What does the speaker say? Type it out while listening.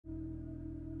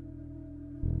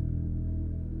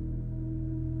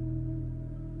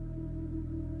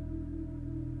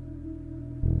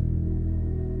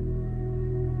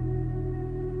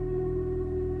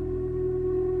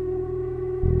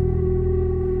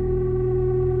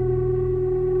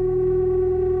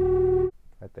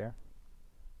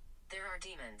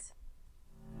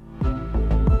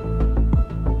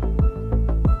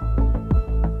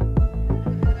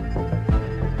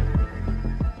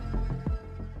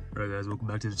Alright guys, welcome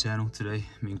back to the channel. Today,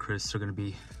 me and Chris are going to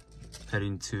be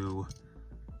heading to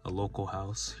a local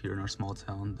house here in our small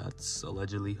town that's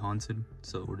allegedly haunted.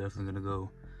 So we're definitely going to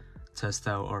go test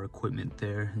out our equipment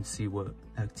there and see what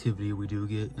activity we do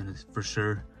get, and for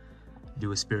sure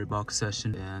do a spirit box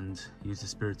session and use the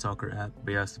Spirit Talker app.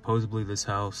 But yeah, supposedly this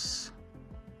house,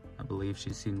 I believe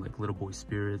she's seen like little boy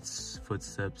spirits,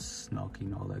 footsteps,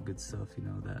 knocking, all that good stuff, you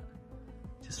know, that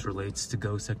just relates to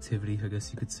ghost activity, I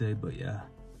guess you could say. But yeah,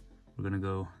 we're gonna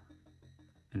go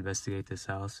investigate this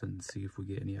house and see if we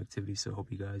get any activity. So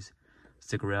hope you guys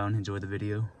stick around, enjoy the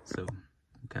video. So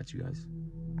we'll catch you guys.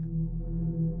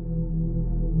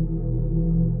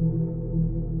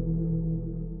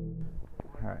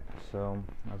 All right, so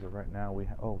as of right now we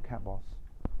have, oh, cat balls.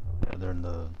 Oh yeah, they're in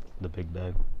the big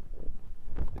bag.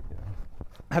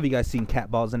 Have you guys seen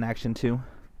cat balls in action too?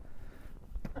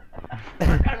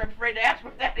 I'm kind of afraid to ask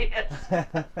what that is.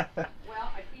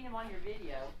 Well, I've seen him on your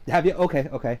video. Have you? Okay,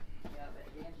 okay. Yeah,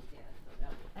 but Angie can't. So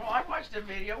no. Oh, I watched a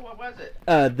video. What was it?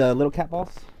 The little cat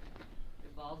balls. The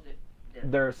balls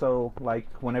that They're so like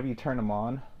whenever you turn them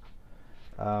on.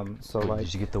 So like.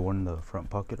 Did you get the one in the front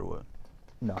pocket or what?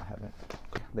 No, I haven't.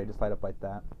 They just light up like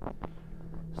that.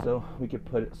 So we could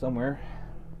put it somewhere,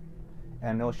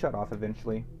 and it'll shut off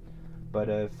eventually. But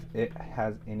if it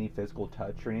has any physical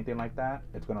touch or anything like that,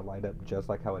 it's going to light up just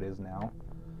like how it is now.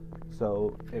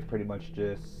 So it pretty much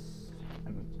just,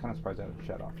 I'm kind of surprised it hasn't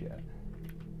shut off yet.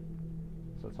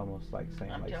 So it's almost like saying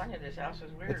I'm like, telling you, this house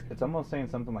is weird. it's almost saying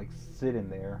something like sit in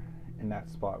there in that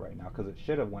spot right now, because it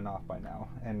should have went off by now.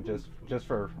 And just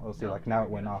for, let's see, like now it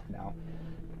went off now.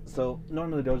 So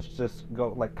normally they'll just go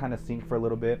like kind of sync for a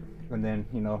little bit, and then,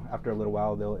 you know, after a little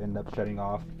while they'll end up shutting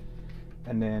off.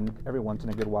 And then every once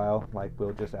in a good while, like,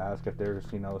 we'll just ask if there's,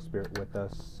 you know, a spirit with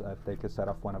us, if they could set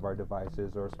off one of our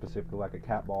devices, or specifically like a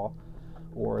cat ball,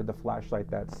 or the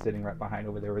flashlight that's sitting right behind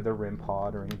over there, or the REM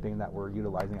pod, or anything that we're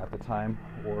utilizing at the time,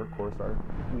 or of course our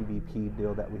EVP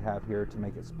deal that we have here to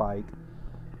make it spike.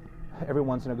 Every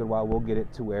once in a good while we'll get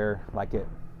it to where like it,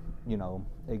 you know,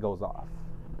 it goes off.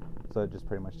 So it just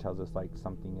pretty much tells us like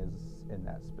something is in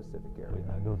that specific area.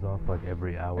 Yeah, it goes off like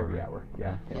every hour. Every hour,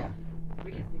 yeah.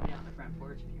 We can leave it on the front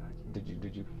porch if you want to.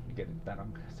 Did you get that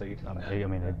on? So you. I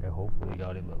mean, I hopefully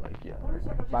got it, but like, yeah.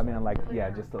 But I mean, like,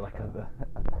 yeah, just like the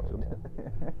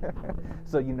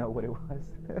so you know what it was.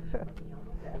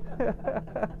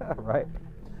 Right.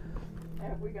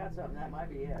 If we got something, that might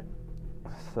be it.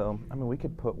 So I mean, we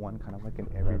could put one kind of like in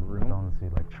every room. Would honestly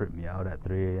like trip me out at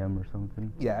 3 a.m. or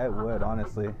something. Yeah, it would,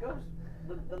 honestly.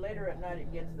 The later at night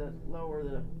it gets, the lower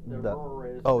the roar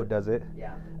is. Oh, does it?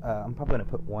 Yeah. I'm probably gonna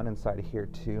put one inside of here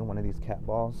too, one of these cat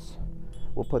balls.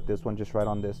 We'll put this one just right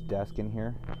on this desk in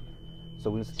here.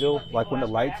 So we still, like, when the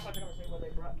lights,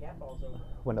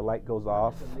 when the light goes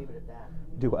off. I'm just gonna leave it at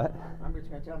that. Do what? I'm just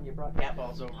gonna tell them you brought cat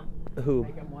balls over. Who?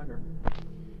 Make them wonder.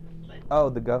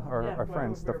 Oh, our Yeah,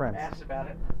 friends, the friends. Asked about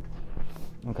it.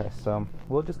 Okay, so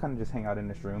we'll just kind of just hang out in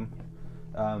this room,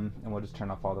 and we'll just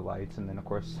turn off all the lights, and then of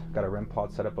course got a REM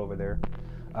pod set up over there.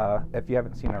 If you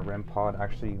haven't seen a REM pod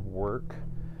actually work,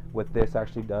 what this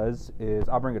actually does is,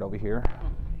 I'll bring it over here.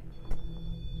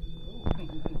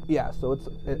 Yeah, so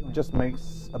it just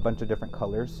makes a bunch of different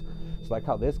colors. So like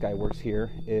how this guy works here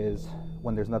is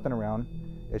when there's nothing around,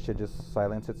 it should just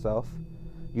silence itself.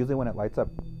 Usually when it lights up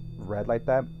red like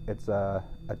that, it's a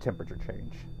temperature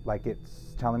change. Like,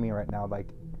 it's telling me right now like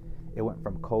it went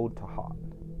from cold to hot,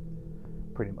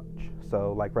 pretty much.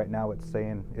 So like right now it's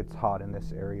saying it's hot in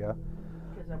this area.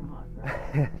 Because I'm hot,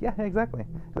 right? Yeah, exactly.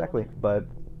 But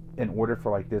in order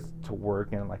for like this to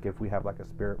work, and like if we have like a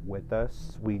spirit with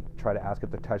us, we try to ask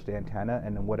it to touch the antenna,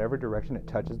 and in whatever direction it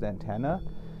touches the antenna,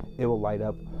 it will light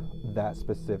up that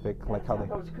specific. That's like how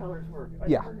those colors work.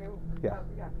 Yeah.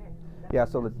 Yeah,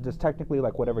 so just technically,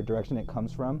 like whatever direction it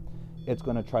comes from, it's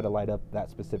going to try to light up that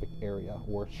specific area,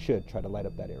 or should try to light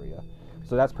up that area.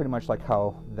 So that's pretty much like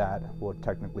how that will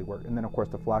technically work. And then of course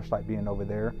the flashlight being over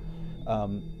there,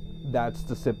 that's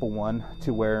the simple one,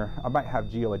 to where I might have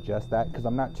Gio adjust that, because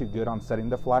I'm not too good on setting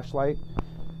the flashlight,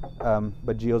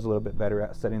 but Gio's a little bit better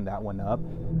at setting that one up.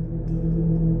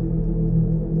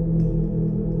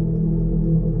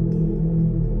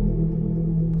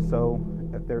 So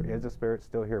if there is a spirit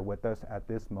still here with us at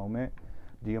this moment,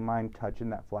 do you mind touching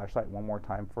that flashlight one more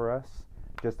time for us,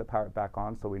 just to power it back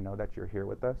on so we know that you're here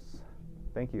with us?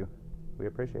 Thank you. We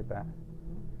appreciate that.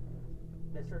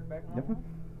 This turned back on? Yep.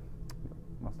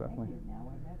 Most definitely.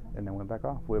 And then went back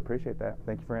off. We appreciate that.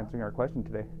 Thank you for answering our question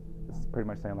today. This is pretty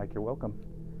much saying like you're welcome,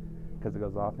 because it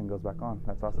goes off and goes back on.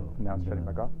 That's awesome. So now it's shutting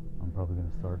back off. I'm probably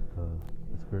going to start the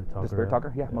Spirit Talker. The Spirit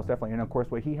Talker? Yeah, most definitely. And of course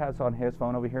what he has on his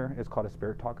phone over here is called a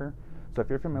Spirit Talker. So if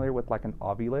you're familiar with like an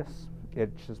Ovilus,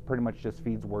 it just pretty much just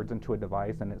feeds words into a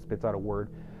device and it spits out a word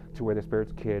to where the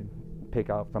spirits could pick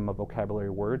out from a vocabulary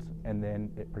words, and then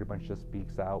it pretty much just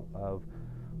speaks out of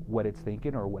what it's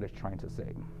thinking or what it's trying to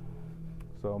say.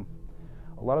 So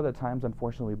a lot of the times,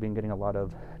 unfortunately, we've been getting a lot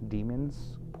of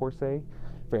demons per se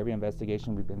for every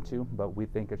investigation we've been to, but we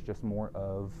think it's just more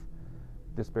of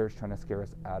the spirits trying to scare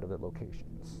us out of the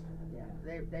locations. Yeah,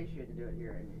 they shouldn't do it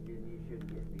here, and you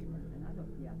shouldn't get demons. And I don't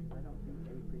think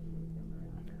they appreciate them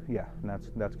around. Yeah, and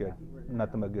that's good.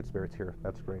 Nothing but good spirits here.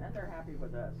 That's great. And they're happy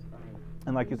with us. I mean,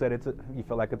 and like you said, you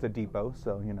feel like it's a depot,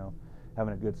 so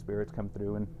having a good spirits come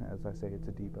through, and as I say, it's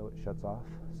a depot. It shuts off,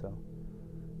 so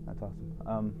that's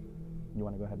awesome. You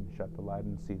want to go ahead and shut the light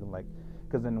and see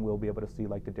because then we'll be able to see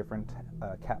like the different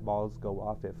cat balls go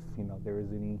off if there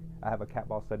is any. I have a cat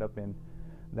ball set up in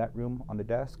that room on the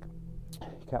desk,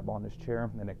 cat ball in this chair,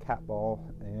 and a cat ball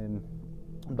in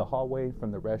the hallway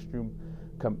from the restroom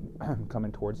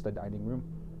coming towards the dining room.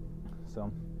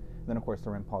 So then of course the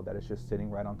REM pod that is just sitting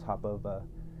right on top of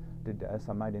the desk.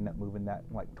 I might end up moving that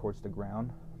like towards the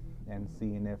ground and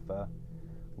seeing if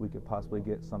we could possibly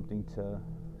get something to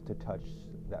touch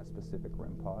that specific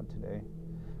REM pod today,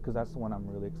 because that's the one I'm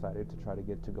really excited to try to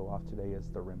get to go off today, is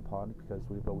the REM pod, because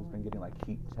we've always been getting like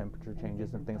heat temperature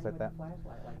changes and things like that,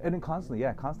 and then constantly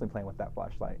playing with that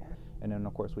flashlight. And then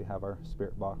of course we have our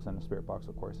spirit box, and the spirit box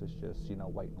of course is just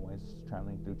white noise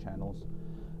traveling through channels.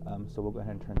 So we'll go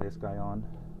ahead and turn this guy on.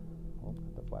 Oh,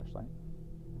 the flashlight.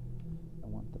 I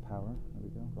want the power. There we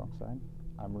go, wrong side.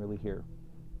 I'm really here.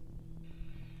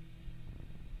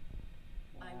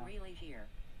 I'm really here.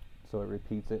 So it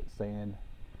repeats it saying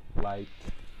light.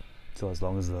 So as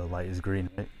long as the light is green,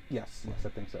 right? Yes, I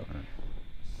think so. Right.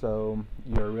 So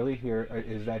you're really here.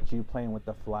 Is that you playing with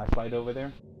the flashlight over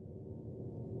there?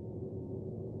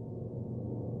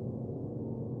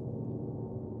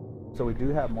 So we do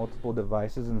have multiple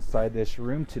devices inside this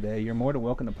room today. You're more than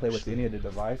welcome to play with any of the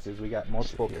devices. We got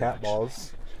multiple cat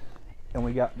balls, and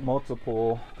we got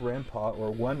multiple REM pod,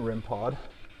 or one REM pod.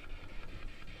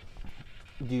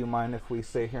 Do you mind if we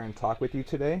stay here and talk with you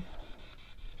today?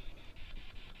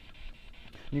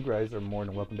 You guys are more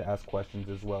than welcome to ask questions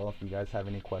as well. If you guys have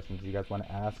any questions you guys want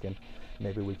to ask, and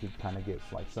maybe we could kind of get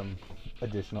like some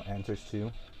additional answers too.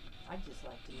 I'd just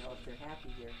like to know if they're happy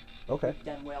here. Okay. You've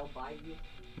done well by you.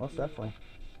 Most definitely.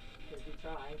 Because we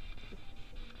try.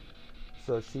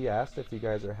 So she asked if you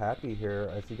guys are happy here.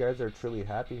 If you guys are truly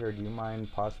happy here, do you mind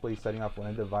possibly setting off one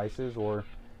of the devices, or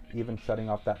even shutting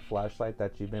off that flashlight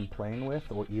that you've been playing with,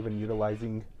 or even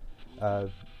utilizing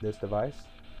this device?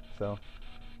 So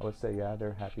I would say, yeah,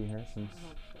 they're happy here since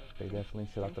they definitely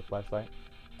shut off the flashlight.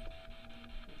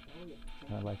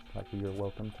 Like a you're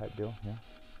welcome type deal, yeah.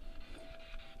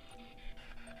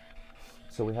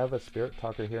 So we have a spirit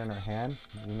talker here in her hand.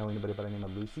 Do you know anybody by the name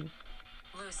of Lucy?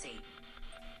 Lucy.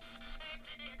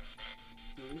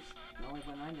 The only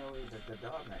one I know is the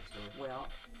dog next door. Well,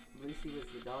 Lucy was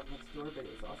the dog next door, but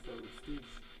it was also Steve's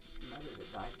mother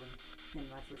that died when him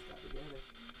and I first got together.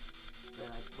 But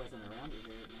I wasn't around her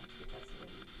very much, but that's the way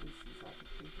Lucy's like a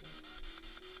creature.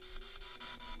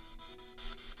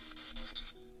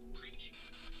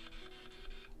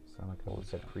 Sound like I would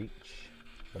say preach.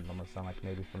 But almost sound like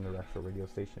maybe from the actual radio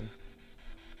station.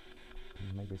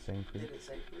 Maybe saying preach. Did it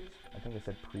say priest? I think it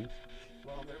said preach.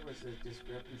 Well, there was a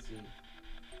discrepancy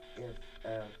if,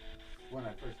 when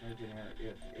I first moved in here,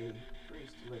 if a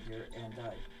priest lived here and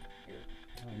died here.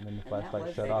 And then the And flashlight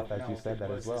that shut was- off They as don't you know said if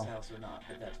that it as was well. his house or not,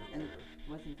 but that's what they And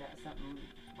were. wasn't that something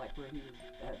like where he was,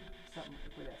 something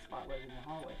where that spot was in the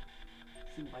hallway?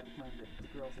 Seemed like one of the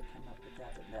girls had come up with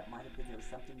that, but that might have been, there was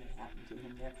something that happened to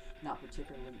him there. Not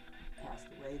particularly passed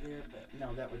away there, but,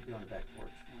 No, that would be on the back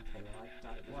porch. okay, well, I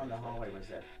thought it was. One in the hallway was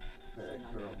that, the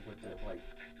girl with the white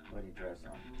bloody dress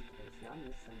on. Okay, see, I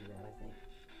missed some of that, I think.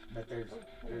 But there's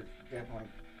definitely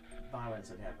violence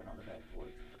that happened on the back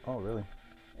porch. Oh, really?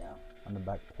 Yeah, On the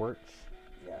back porch?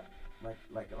 yeah.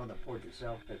 Like on the porch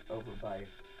itself, but over by,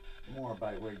 more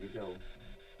by where you go.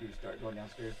 You start going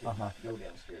downstairs, you Uh-huh. go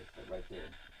downstairs, but right there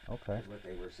Okay. is what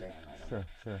they were saying. I don't know.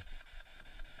 Sure.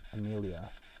 Amelia.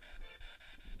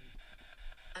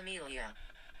 Amelia.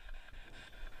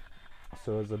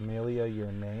 So is Amelia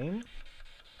your name?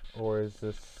 Or is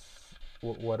this...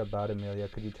 what about Amelia?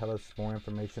 Could you tell us more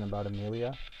information about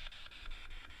Amelia?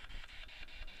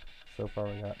 So far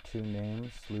we got two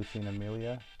names, Lucy and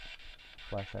Amelia.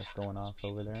 Flashlight's going off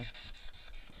over there.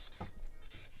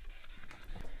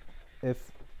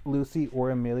 If Lucy or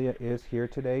Amelia is here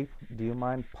today, do you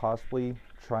mind possibly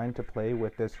trying to play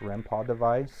with this REM pod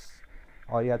device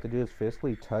all you have to do is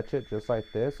physically touch it just like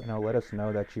this, and it'll let us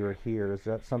know that you're here. Is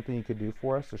that something you could do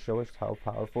for us to show us how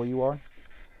powerful you are?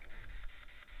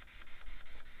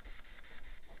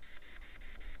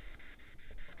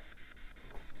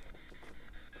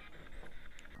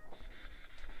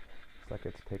 It's like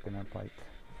it's picking up like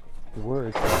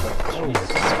words.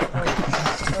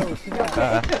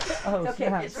 Oh,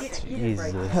 snap.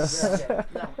 Jesus. No,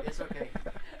 it's okay.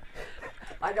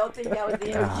 I don't think that was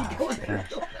the energy going through.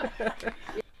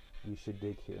 You should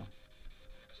dig here.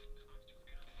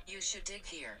 You should dig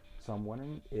here. So I'm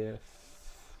wondering if,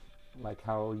 like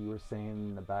how you were saying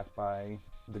in the back by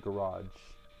the garage,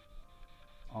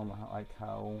 like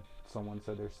how someone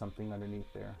said there's something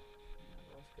underneath there.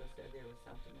 Roscoe said there was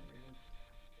something underneath.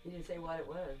 He didn't say what it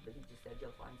was, but he just said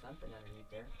you'll find something underneath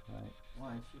there. Right.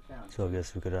 Once you found So I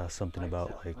guess we could ask something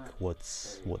about like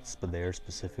what's there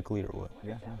specifically, or what?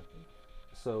 Yeah.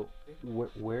 So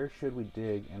where should we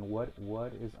dig, and what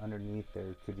is underneath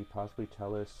there? Could you possibly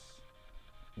tell us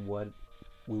what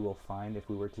we will find if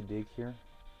we were to dig here?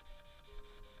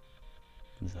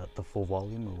 Is that the full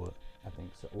volume or what? I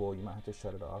think so. Well, you might have to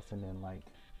shut it off and then like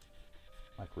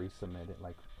resubmit it,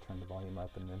 like turn the volume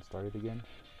up and then start it again.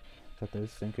 So I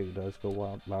think it does go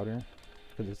louder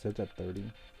because it says at 30.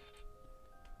 Shut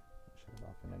it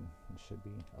off and then it should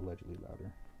be allegedly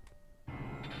louder.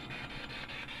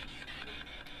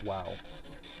 Wow.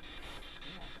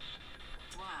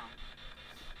 Wow.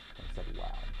 I said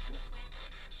wow.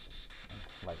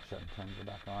 Light turns it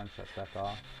back on, shuts back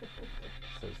off.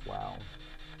 Says wow.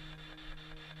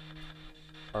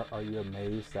 Are you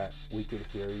amazed that we could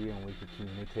hear you and we could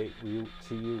communicate to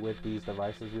you with these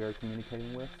devices we are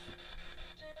communicating with?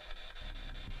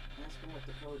 ask him what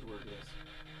the code word is.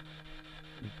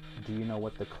 Do you know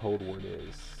what the code word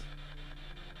is?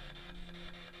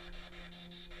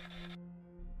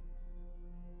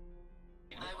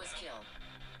 I was killed.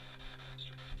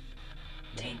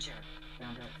 Danger.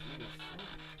 Found out she was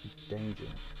Danger.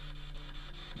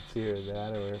 It's either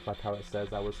that or if like how it says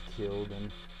I was killed,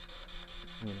 and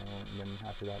you know, and then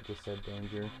after that just said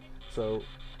danger. So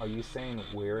are you saying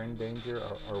we're in danger,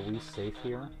 or are we safe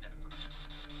here?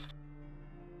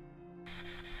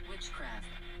 Witchcraft.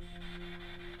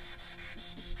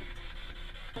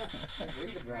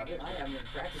 read about it. I haven't been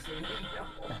practicing it.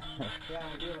 Yeah,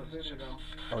 we do have a video though.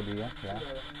 Oh, do you? Yeah.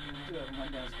 We do have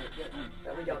one downstairs.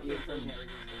 That we don't use from from here.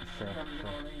 Sure, From New sure.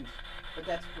 Orleans. But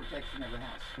that's protection of the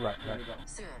house. Right, There right. we go.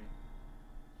 Soon.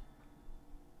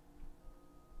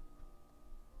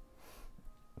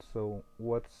 So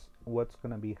what's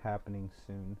gonna be happening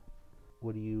soon?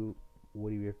 What are you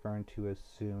referring to as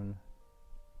soon?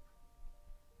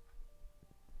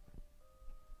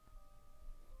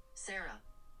 Sarah.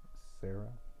 Sarah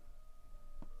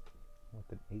with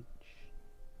an H.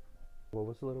 What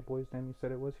was the little boy's name you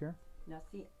said it was here? Now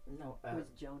see, No, it was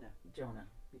Jonah, Jonah.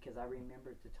 because I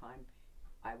remembered the time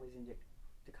I was into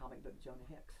the comic book Jonah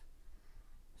Hicks.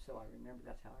 So I remember,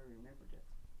 that's how I remembered it.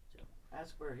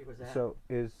 That's where he was at. So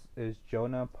is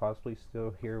Jonah possibly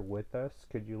still here with us?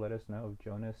 Could you let us know if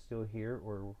Jonah is still here,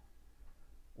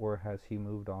 or has he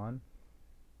moved on?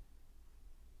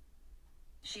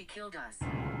 She killed us.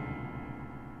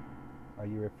 Are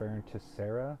you referring to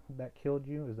Sarah that killed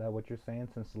you? Is that what you're saying,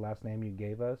 since the last name you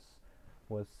gave us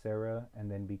was Sarah, and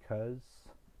then because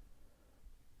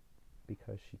she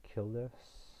killed us?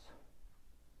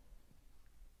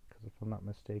 Because if I'm not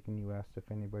mistaken, you asked if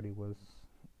anybody was,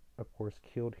 of course,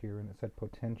 killed here, and it said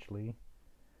potentially,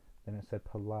 then it said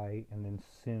polite, and then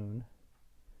soon,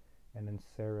 and then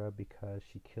Sarah because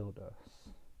she killed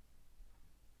us.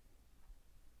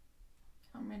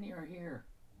 How many are here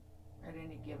at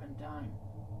any given time?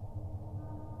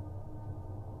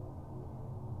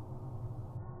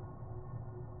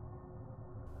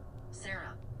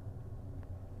 Sarah.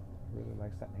 Really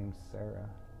likes that name, Sarah.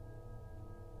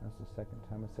 That's the second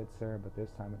time it said Sarah, but this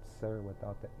time it's Sarah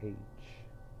without the H.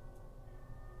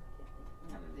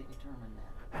 How did they determine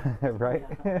that? Right?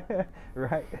 Yeah.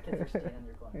 Right. Because they're standing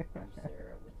there going, I'm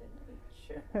Sarah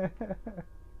with an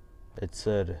H.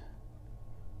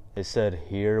 It said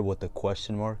here with a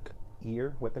question mark.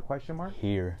 Ear with the question mark?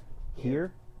 Here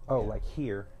Here? Oh, Yeah. like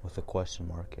here. with a question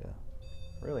mark. Yeah.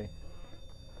 Really?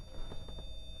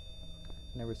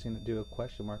 Never seen it do a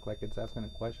question mark like it's asking a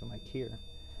question like here.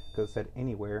 Because it said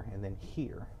anywhere and then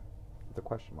here with a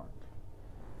question mark.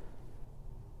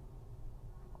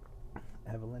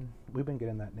 Evelyn. We've been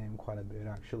getting that name quite a bit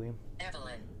actually.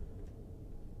 Evelyn.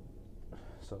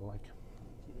 So like,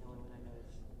 See, the only one I know is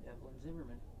Evelyn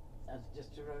Zimmerman. That's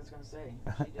just what I was going to say.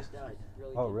 She just died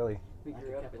Really oh did. really? We like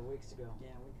grew a up couple with, of weeks ago.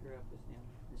 yeah, we grew up with them.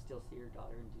 We still see her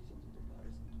daughter and do things with her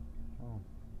daughters. Oh.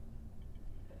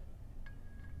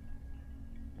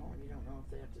 Oh, and you don't know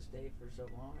if they have to stay for so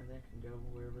long and then can go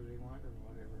wherever they want or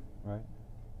whatever. Right.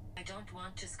 I don't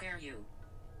want to scare you.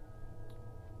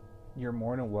 You're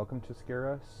more than welcome to scare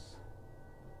us,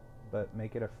 but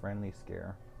make it a friendly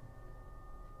scare.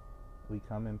 We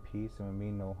come in peace and we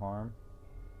mean no harm.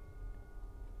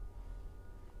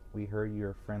 We heard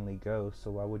you're a friendly ghost,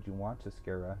 so why would you want to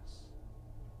scare us?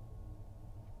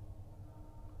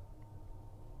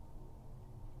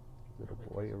 Little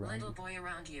boy around Little you. boy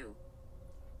around you.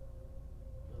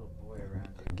 Little boy around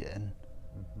you. Again.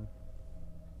 Mm-hmm.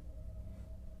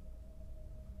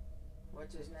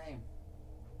 What's his name?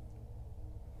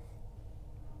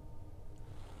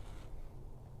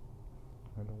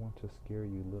 I don't want to scare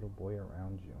you, little boy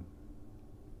around you.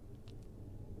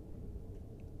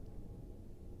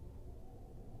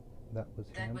 That was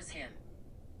him? That was him.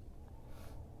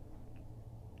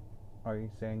 Are you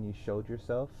saying you showed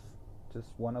yourself? Just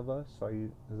one of us?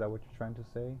 Is that what you're trying to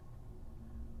say?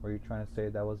 Or are you trying to say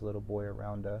that was a little boy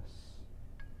around us?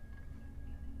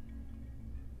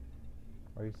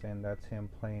 Or are you saying that's him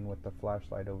playing with the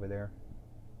flashlight over there?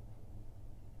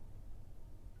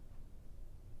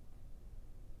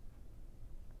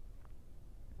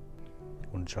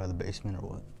 Want to try the basement or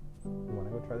what? You want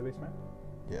to go try the basement?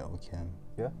 Yeah, we can.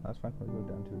 Yeah, that's fine. We'll go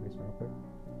down to the basement real quick.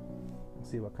 And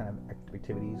see what kind of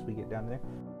activities we get down there.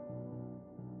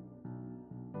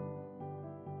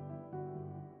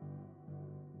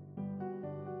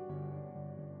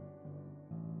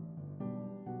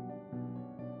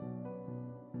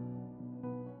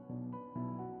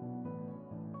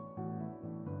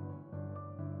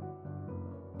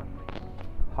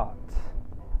 Hot.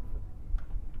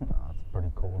 It's pretty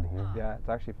cold here. Yeah, it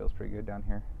actually feels pretty good down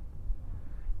here.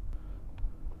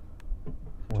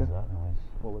 What was that noise?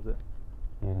 What was it?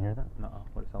 You didn't hear that? No.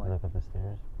 What did it sound like? Like up the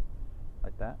stairs?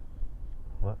 Like that?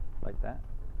 What? Like that?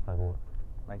 Like what?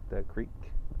 Like the creek?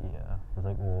 Yeah. It was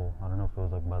like, well, I don't know if it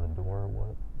was like by the door or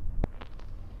what.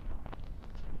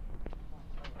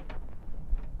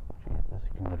 This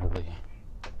can literally,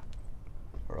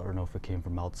 or I don't know if it came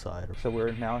from outside or. So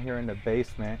we're now here in the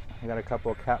basement. We got a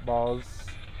couple of cat balls.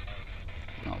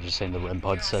 No, I was just saying the REM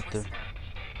pod set there.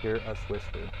 Hear us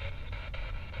whisper.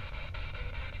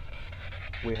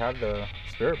 We have the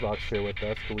spirit box here with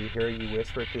us. Can we hear you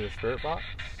whisper through the spirit box?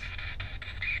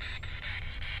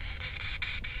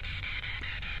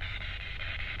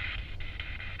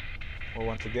 Well,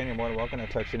 once again, you're more than welcome to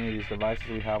touch any of these devices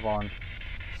we have on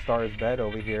Star's bed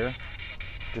over here.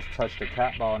 Just touch the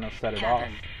cat ball and it'll set it off.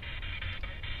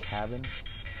 Cabin.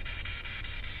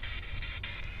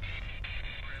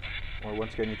 Or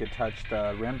once again, you could touch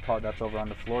the REM pod that's over on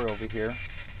the floor over here.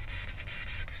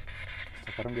 It's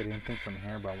like I don't get anything from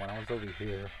here, but when I was over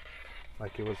here,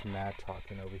 like it was mad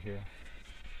talking over here.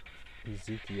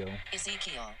 Ezekiel.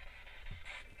 Ezekiel.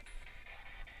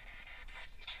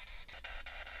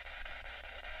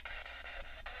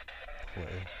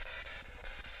 Play.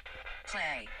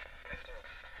 Play.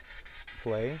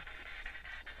 Play?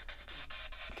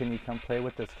 Can you come play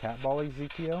with this cat ball,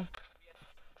 Ezekiel?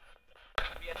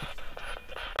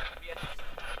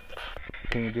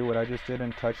 Can you do what I just did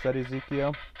and touch that,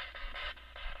 Ezekiel?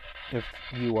 If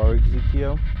you are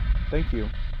Ezekiel, thank you.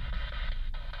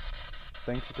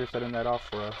 Thank you for setting that off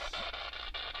for us.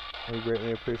 We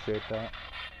greatly appreciate that.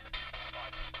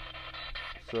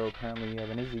 So apparently you have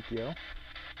an Ezekiel.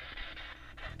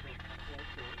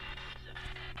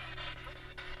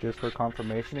 Just for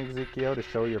confirmation, Ezekiel, to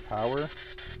show your power,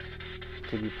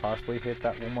 could you possibly hit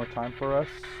that one more time for us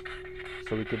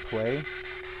so we could play?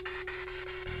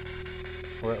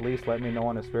 Or at least let me know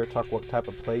on the Spirit Talk what type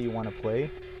of play you want to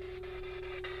play.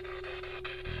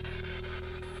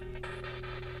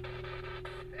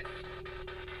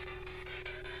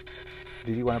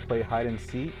 Do you want to play hide and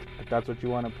seek? If that's what you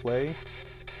want to play,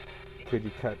 could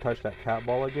you touch that cat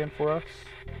ball again for us?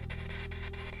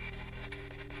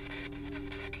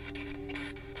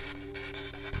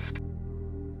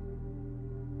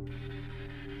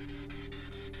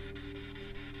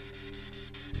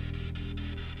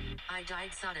 I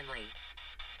died suddenly.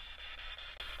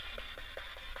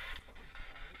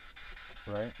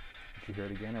 Right? Did you hear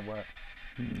it again or what?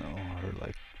 No, I heard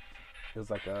like. It was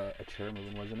like a chair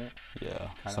moving, wasn't it? Yeah,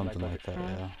 Kinda something like like that.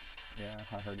 Yeah. Yeah,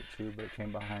 I heard it too, but it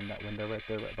came behind that window right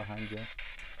there, right behind you.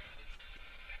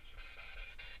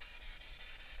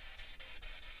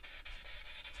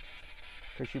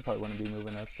 Cause she probably wouldn't be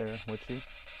moving up there, would she? And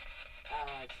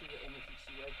if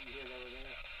she was, you live over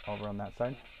there. Over on that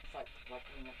side? It's like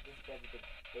when this bed is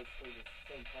basically the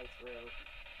same place forever.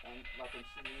 And like when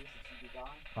she leaves and she'd be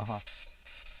gone, Uh-huh.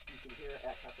 you can hear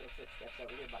a couple of footsteps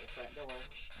over here by the front door.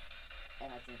 And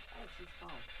I think, oh, she's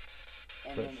gone.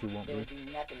 And But then she won't there be. would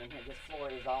be nothing in here. This floor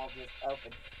is all just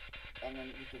open. And then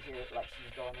you could hear it like she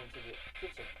was going into the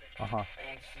kitchen. Uh-huh.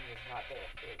 And she was not there.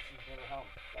 She was never home.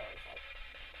 So it's like,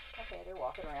 okay, they're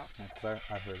walking around. Yeah, 'cause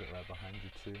I heard it right behind you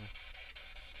too.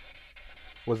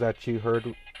 Was that you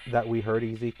heard that we heard,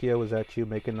 Ezekiel? Was that you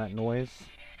making that noise?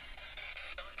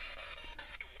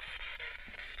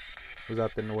 Was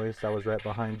that the noise that was right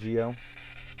behind Gio?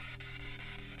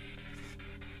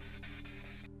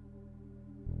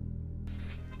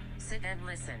 Sit and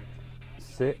listen.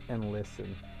 Sit and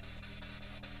listen.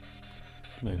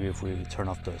 Maybe if we turn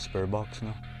off the spirit box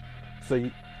now. So,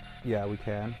 yeah, we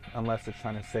can. Unless it's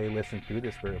trying to say listen through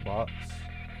the spirit box.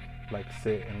 Like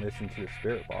sit and listen to the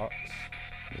spirit box.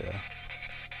 Yeah.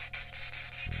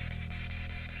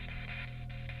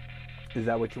 Is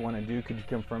that what you want to do? Could you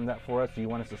confirm that for us? Do you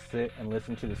want us to sit and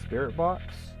listen to the spirit box?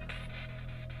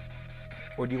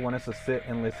 Or do you want us to sit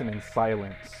and listen in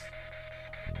silence?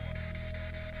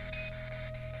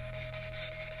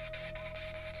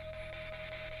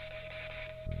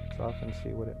 Let's off and see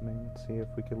what it means. See if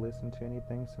we could listen to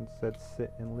anything since it said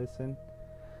sit and listen.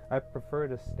 I prefer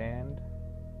to stand.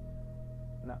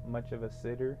 Not much of a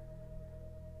sitter.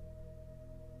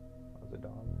 That was a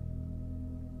dog.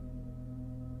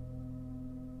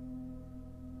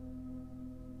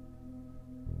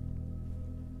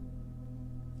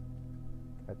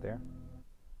 Right there.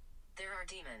 There are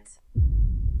demons.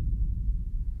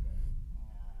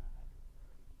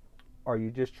 Are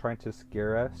you just trying to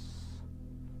scare us?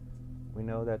 We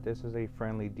know that this is a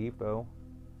friendly depot.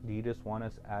 Do you just want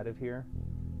us out of here?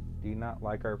 Do you not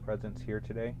like our presence here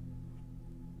today?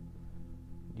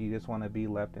 Do you just want to be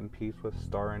left in peace with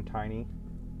Star and Tiny?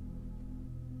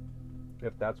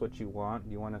 If that's what you want,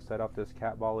 do you want to set off this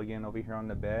cat ball again over here on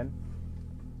the bed?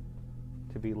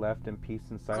 To be left in peace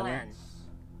and silence?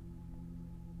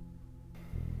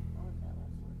 What was that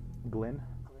last word? Glenn?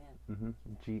 Glenn.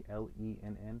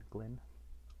 Glenn. Glenn.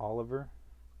 Oliver.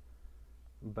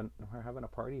 But we're having a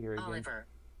party here again. Oliver.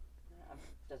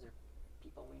 Those are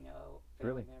people we know,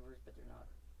 family Really? members, but they're not.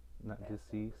 Not Bad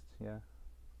deceased, yeah.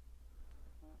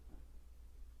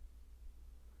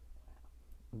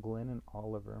 Glenn and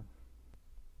Oliver.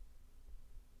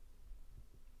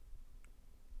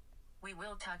 We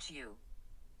will touch you.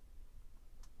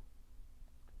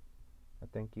 I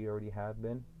think you already have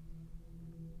been.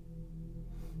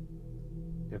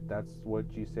 If that's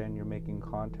what you say and you're making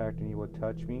contact and you will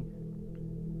touch me,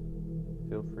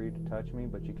 feel free to touch me,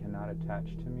 but you cannot attach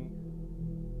to me.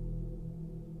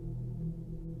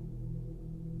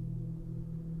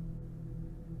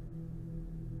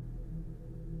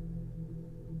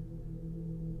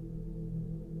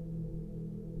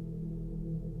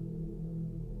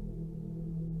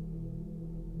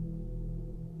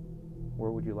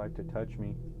 Where would you like to touch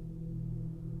me?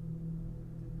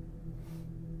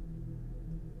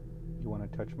 You want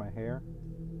to touch my hair?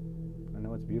 I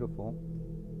know it's beautiful.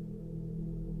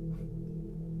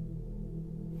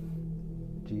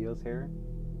 Gio's hair?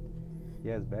 He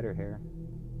has better hair.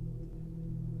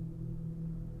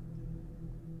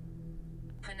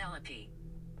 Penelope.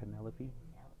 Penelope?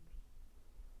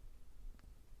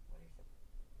 What are some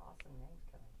awesome names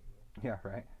coming to you? Yeah,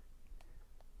 right.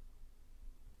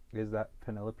 Is that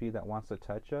Penelope that wants to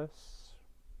touch us?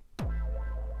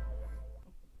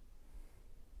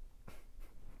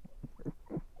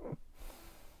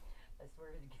 I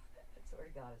swear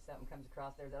to God, if something comes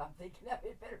across there that I'm thinking of,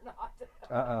 it better not.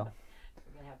 Uh-oh.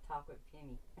 We're going to have talk with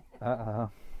Penny. Uh-oh.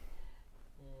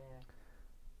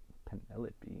 Yeah.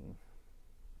 Penelope.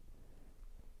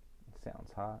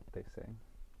 Sounds hot, they say.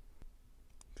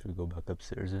 Should we go back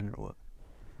upstairs in or what?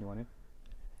 You want to?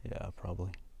 Yeah,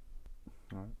 probably.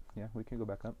 Alright. Yeah, we can go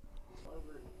back up.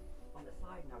 Over on the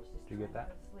side, and I was just Did you get trying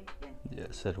that? to go to sleep, and Yeah,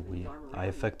 it said I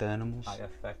affect the animals. I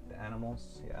affect the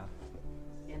animals, yeah.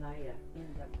 I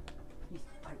ended up,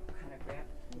 I kind of grabbed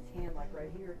his hand like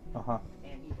right here, Uh-huh.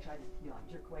 and he tried to like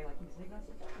jerk away like he was leaving. I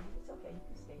said, "No, it's okay, you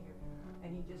can stay here."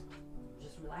 And he just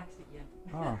relaxed again.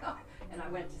 Oh. And I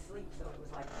went to sleep, so it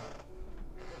was like,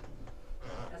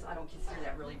 I don't consider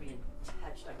that really being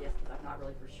touched, I guess, because I'm not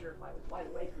really for sure if I was wide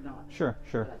awake or not. Sure,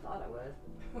 sure. But I thought I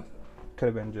was. Could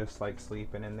have been just like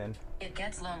sleeping and then It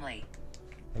gets lonely.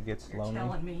 it gets You're lonely.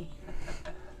 telling me.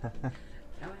 Come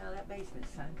out of that basement,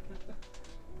 son.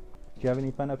 Do you have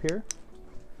any fun up here?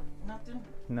 Nothing.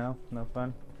 No, no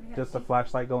fun. Yeah, Just a Zeke.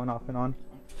 flashlight going off and on.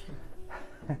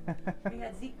 We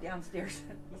had Zeke downstairs.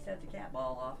 He set the cat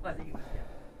ball off. I think it was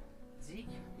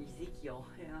Ezekiel.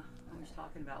 Yeah, I was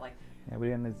talking about like Yeah, we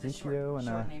had an the Ezekiel and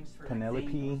short a names for Penelope.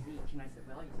 Like Zeke. And I said,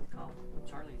 well, you just call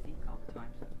Charlie Zeke all the time.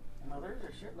 So. Oh, there's a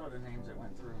shitload of names that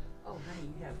went through. Oh,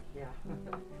 honey, you have, yeah.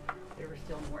 There were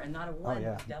still more, and not a Oh one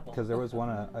yeah, double. because there was one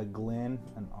a Glenn,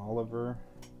 an Oliver,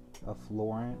 a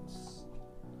Florence,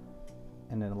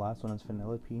 and then the last one is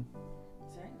Penelope. Saying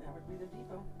that would be the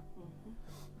depot.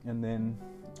 And then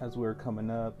as we were coming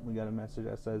up, we got a message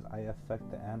that says, "I affect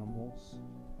the animals."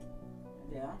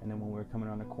 Yeah. And then when we were coming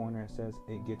around the corner, it says,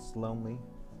 "It gets lonely."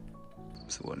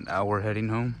 So what, now we're heading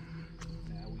home?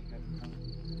 Now we heading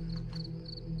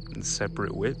home. In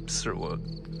separate whips or what?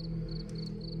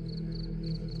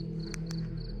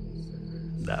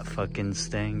 That fucking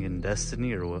Stang in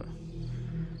Destiny or what?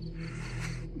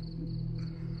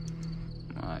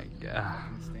 My God.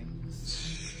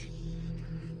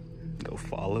 Go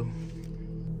follow.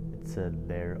 It said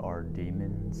there are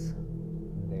demons.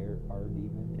 There are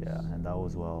demons. Yeah, and that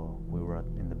was while we were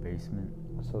in the basement.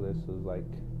 So this was like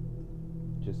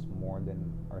just more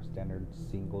than our standard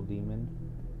single demon.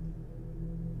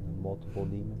 Multiple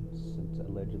demons. It's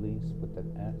allegedly with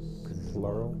an S,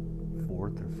 plural.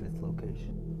 4th or 5th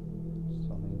location. It's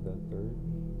only the 3rd,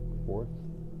 4th.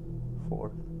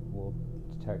 4th. Well,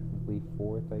 it's technically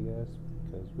 4th, I guess,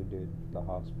 because we did the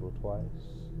hospital twice.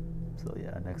 So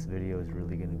yeah, next video is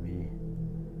really gonna be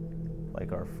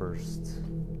like our first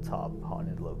top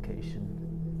haunted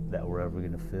location that we're ever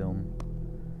gonna film.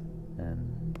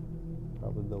 And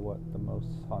Probably the most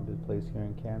haunted place here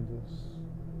in Kansas,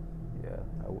 yeah,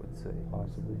 I would say.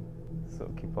 possibly.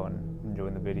 So keep on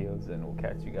enjoying the videos and we'll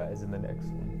catch you guys in the next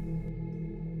one.